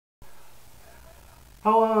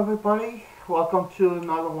Hello, everybody. Welcome to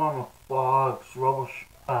another one of vlogs.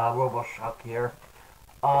 RoboShock here.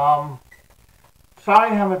 Um, Sorry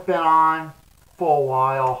I haven't been on for a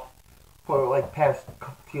while, for like past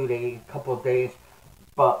few days, couple of days.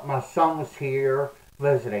 But my son was here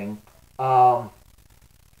visiting. Um,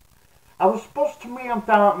 I was supposed to meet him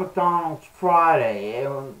down at McDonald's Friday,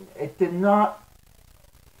 and it did not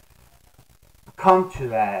come to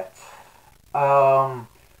that. Um,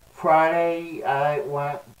 Friday, I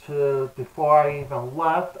went to, before I even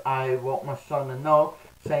left, I wrote my son a note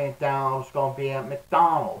saying down I was going to be at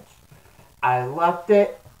McDonald's. I left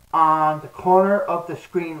it on the corner of the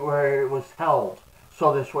screen where it was held,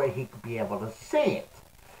 so this way he could be able to see it.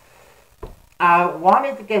 I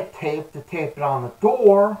wanted to get tape to tape it on the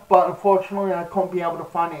door, but unfortunately I couldn't be able to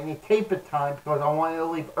find any tape in time because I wanted to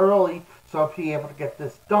leave early so I'd be able to get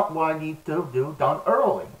this done, what I need to do done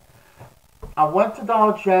early. I went to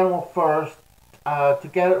Dollar General first to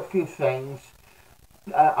get a few things.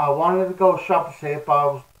 I wanted to go shopping safe, but I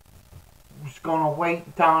was going to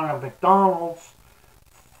wait down at McDonald's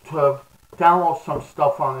to download some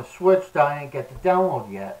stuff on the Switch that I didn't get to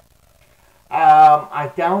download yet.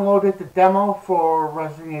 I downloaded the demo for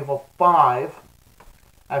Resident Evil 5.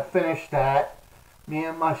 I finished that. Me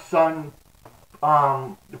and my son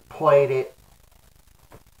played it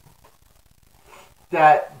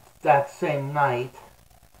that same night,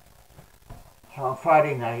 on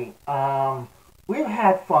Friday night. We've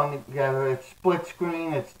had fun together. It's split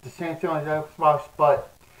screen. It's the same thing as Xbox,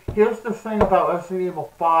 but here's the thing about Resident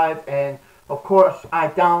Evil 5, and of course I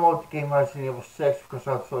downloaded the game Resident Evil 6 because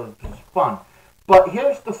I thought it was fun. But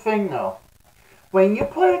here's the thing though. When you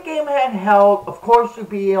play a game handheld, of course you'll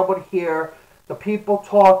be able to hear the people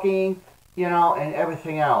talking, and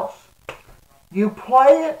everything else. You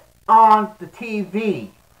play it on the TV,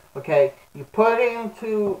 okay? You put it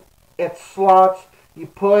into its slots, you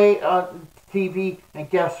play it on the TV, and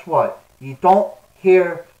guess what? You don't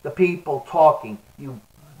hear the people talking. You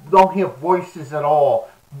don't hear voices at all,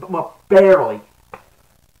 barely.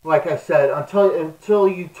 Like I said, until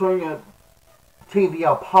you turn your TV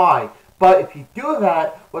up high. But if you do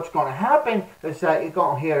that, what's going to happen is that you're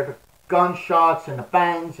going to hear the gunshots and the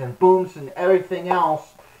bangs and booms and everything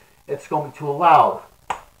else. It's going to be too loud.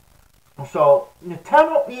 So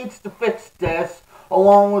Nintendo needs to fix this,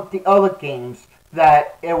 along with the other games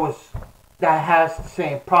that has the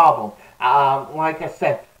same problem. Like I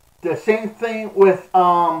said, the same thing with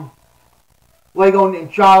Lego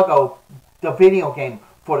Ninjago, the video game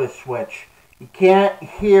for the Switch. You can't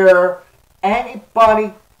hear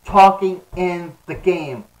anybody talking in the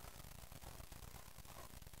game.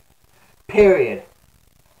 Period.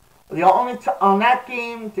 On that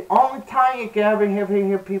game, the only time you can ever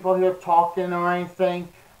hear people here talking or anything,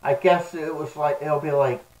 I guess it'll be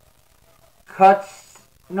like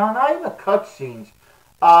not even cutscenes.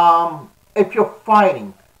 If you're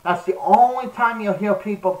fighting, that's the only time you'll hear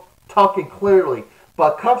people talking clearly.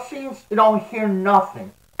 But cutscenes, you don't hear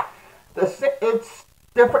nothing. It's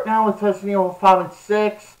different now with Resident Evil 5 and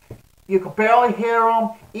 6. You can barely hear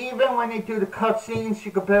them. Even when they do the cutscenes,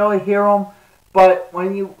 you can barely hear them. But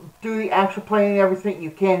when you do the actual playing and everything, you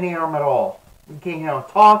can't hear them at all. You can't hear them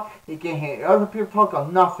talk. You can't hear other people talk or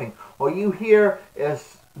nothing. All you hear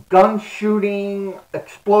is gun shooting,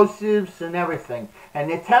 explosives, and everything. And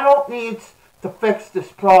Nintendo needs to fix this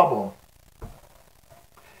problem.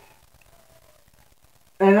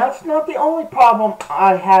 And that's not the only problem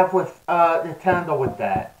I have with Nintendo with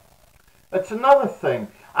that. It's another thing.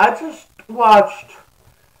 I just watched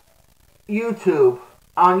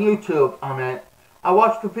on YouTube, I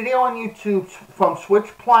watched a video on YouTube from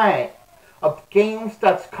Switch Planet of games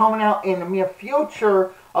that's coming out in the near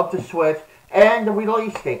future of the Switch and the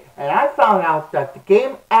release date. And I found out that the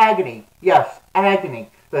game Agony, yes,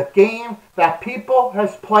 Agony, the game that people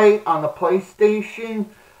has played on the PlayStation,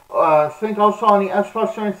 I think also on the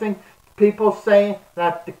Xbox or anything, people saying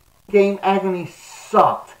that the game Agony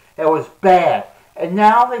sucked. It was bad. And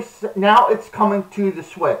now it's coming to the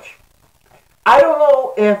Switch. I don't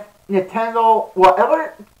know if Nintendo,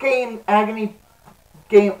 whatever game Agony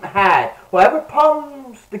game had, whatever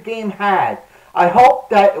problems the game had, I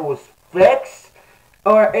hope that it was fixed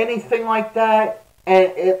or anything like that,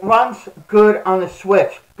 and it runs good on the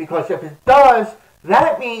Switch. Because if it does,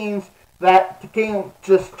 that means that the game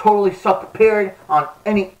just totally sucked, period, on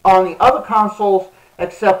the other consoles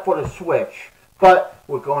except for the Switch. But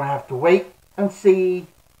we're going to have to wait and see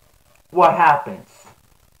what happens.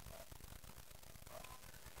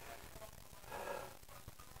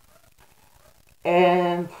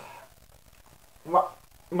 And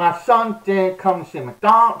my son didn't come to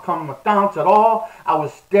McDonald's at all. I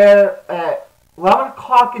was there at 11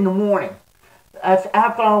 o'clock in the morning. That's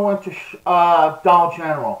after I went to Dollar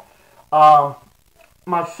General.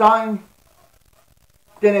 My son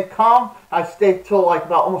didn't come. I stayed till like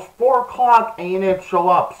about almost 4 o'clock and he didn't show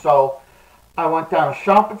up. So I went down to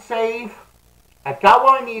Shop and Save. I got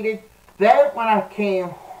what I needed. Then when I came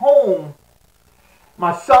home,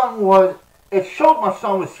 it showed my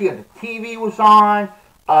son was here. The TV was on.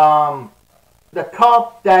 The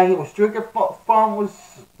cup that he was drinking from was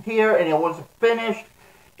here and it wasn't finished.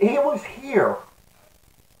 He was here.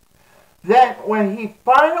 Then when he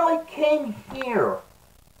finally came here,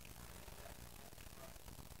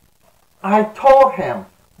 I told him,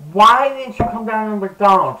 why didn't you come down to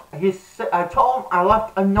McDonald's? I told him I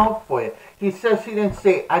left a note for you. He says he didn't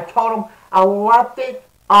see it. I told him I left it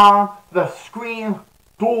on the screen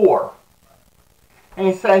door. And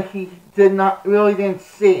he said he really didn't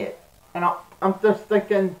see it. And I'm just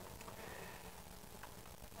thinking,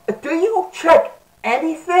 do you check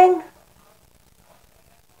anything?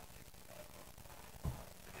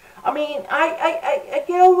 I mean, I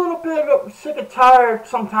get a little bit sick and tired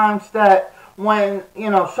sometimes that when,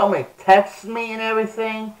 somebody texts me and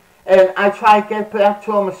everything, and I try to get back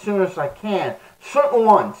to them as soon as I can. Certain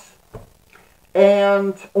ones.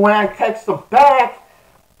 And when I text them back,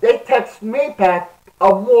 they text me back a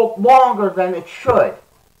more longer than it should.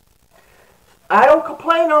 I don't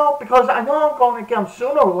complain though, because I know I'm going to get them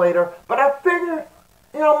sooner or later, but I figure,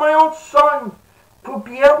 my own son could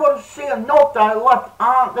be able to see a note that I left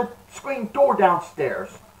on the screen door downstairs.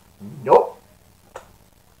 Nope.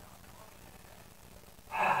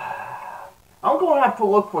 I'm going to have to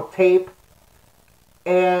look for tape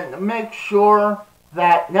and make sure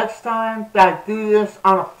that next time that I do this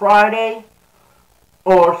on a Friday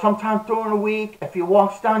or sometime during the week, if he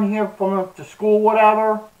walks down here from to school,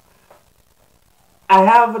 whatever, I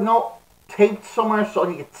have a note taped somewhere so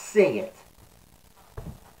he can see it.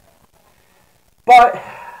 But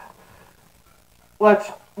let's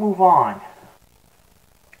move on.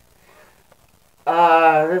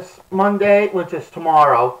 This Monday, which is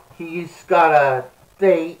tomorrow, he's got a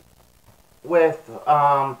date with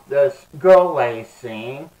this girl that he's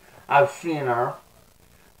seeing. I've seen her.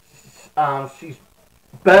 She's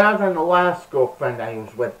better than the last girlfriend that he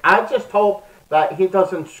was with. I just hope that he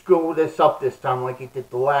doesn't screw this up this time like he did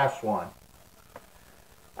the last one.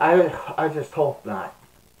 I just hope not.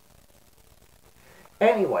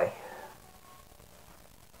 Anyway,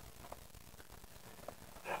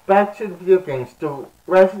 back to the video games. The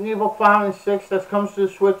Resident Evil 5 and 6 that comes to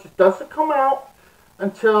the Switch, it doesn't come out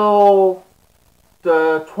until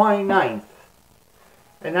the 29th.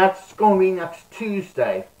 And that's going to be next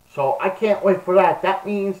Tuesday. So I can't wait for that. That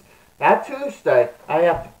means that Tuesday I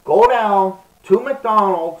have to go down to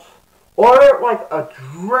McDonald's, order like a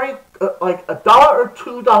drink, like $1 or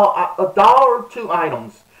 $2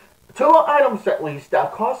 items. 2 items at least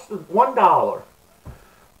that cost $1.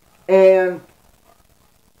 And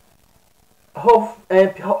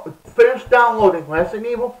finish downloading Resident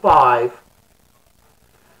Evil 5.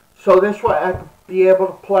 So this way I could be able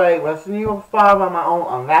to play Resident Evil 5 on my own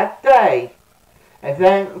on that day. And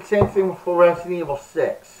then same thing for Resident Evil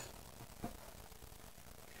 6.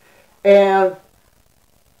 And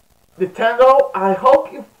Nintendo, I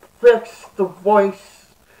hope you fix the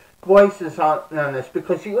voices on this,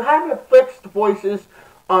 because you haven't fixed the voices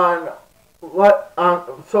on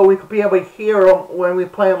so we could be able to hear them when we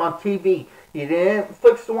play them on TV. You didn't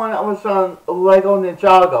fix the one that was on Lego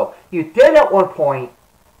Ninjago. You did at one point.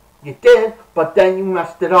 You did, but then you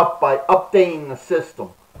messed it up by updating the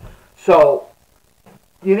system. So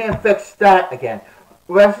you didn't fix that again.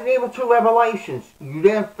 Resident Evil 2 Revelations, you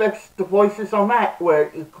didn't fix the voices on that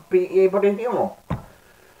where you could be able to hear them.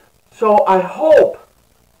 So I hope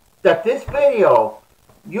that this video,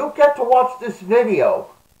 you get to watch this video,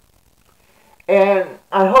 and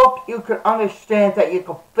I hope you can understand that you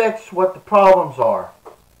can fix what the problems are.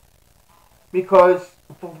 Because,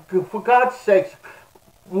 for God's sakes,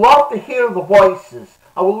 love to hear the voices.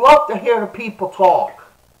 I would love to hear the people talk.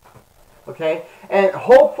 Okay? And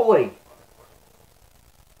hopefully,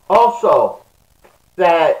 also,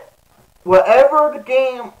 that whatever the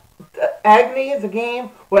game, Agony is the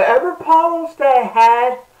game, whatever problems that I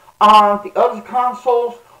had on the other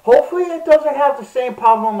consoles, hopefully it doesn't have the same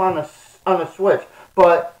problem on the Switch.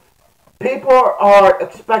 But people are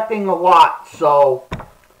expecting a lot, so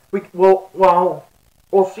we'll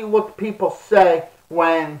see what the people say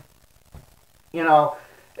when,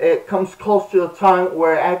 it comes close to the time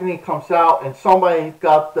where Agony comes out and somebody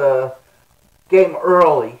got the game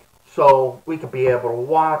early, so we could be able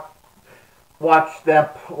to watch them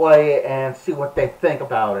play it and see what they think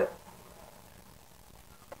about it.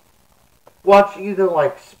 Well, watch either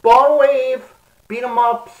like Spawn Wave, Beat 'em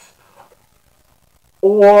Ups,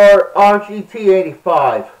 or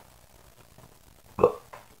RGT85.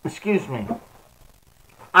 Excuse me.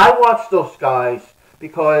 I watch those guys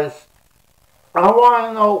because I want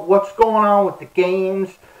to know what's going on with the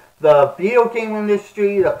games, the video game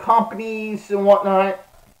industry, the companies and whatnot.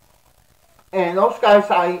 And those guys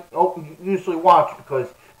I usually watch because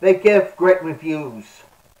they give great reviews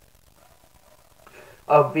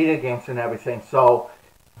of video games and everything. So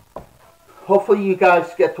hopefully you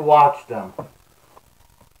guys get to watch them.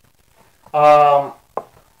 Because,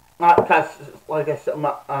 like I said,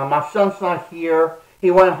 my son's not here.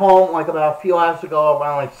 He went home like about a few hours ago,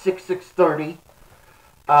 around like 6:30.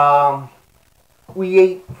 We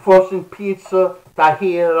ate frozen pizza that I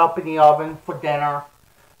heated up in the oven for dinner.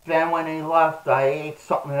 Then when he left, I ate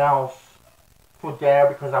something else for dinner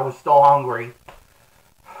because I was still hungry.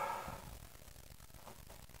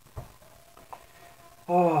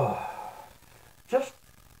 Oh, just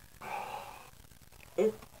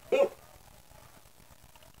it.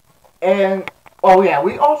 And oh yeah,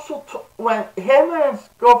 we also when him and his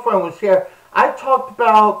girlfriend was here, I talked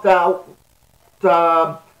about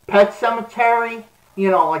the Pet Cemetery. You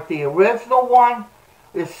know, like the original one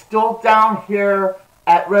is still down here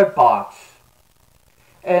at Redbox,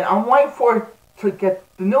 and I'm waiting for it to get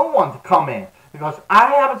the new one to come in because I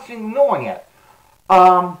haven't seen the new one yet.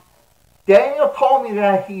 Daniel told me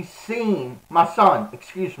that he's seen my son.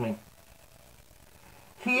 Excuse me.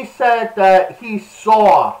 He said that he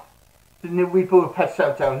saw the new reboot of Pet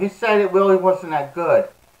Sematary. He said it really wasn't that good.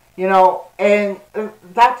 You know, and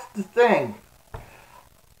that's the thing.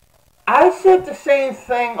 I said the same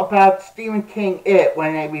thing about Stephen King It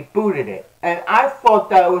when they rebooted it. And I thought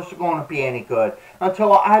that it was going to be any good.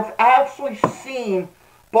 Until I've actually seen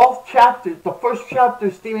both chapters, the first chapter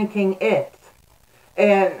of Stephen King It.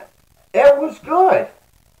 And it was good.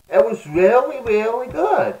 It was really, really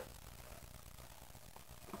good.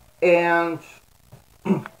 And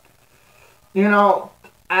you know,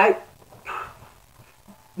 I'm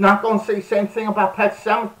not going to say the same thing about Pet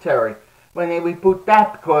Sematary when they reboot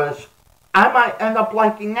that because I might end up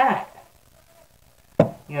liking that.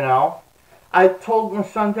 You know, I told my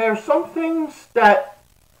son there are some things that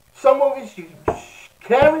some movies you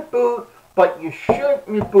can reboot, but you shouldn't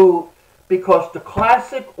reboot because the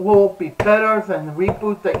classic will be better than the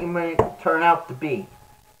reboot that you may turn out to be.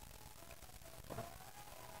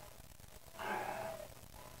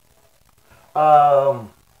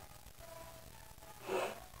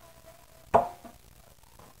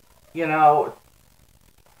 You know,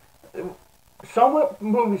 some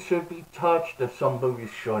movies should be touched and some movies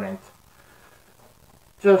shouldn't.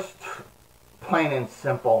 Just plain and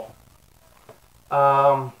simple.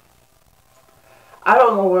 I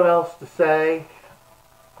don't know what else to say,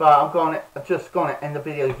 but I'm just going to end the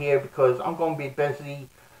video here because I'm going to be busy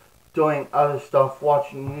doing other stuff,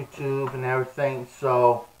 watching YouTube and everything.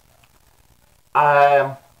 So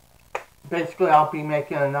basically I'll be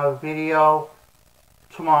making another video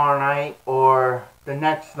tomorrow night or the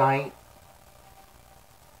next night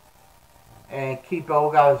and keep you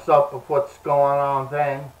guys up with what's going on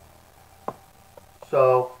then.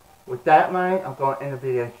 So with that, man, I'm going to end the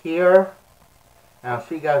video here and I'll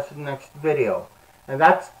see you guys in the next video. And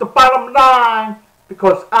that's the bottom line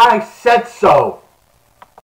because I said so.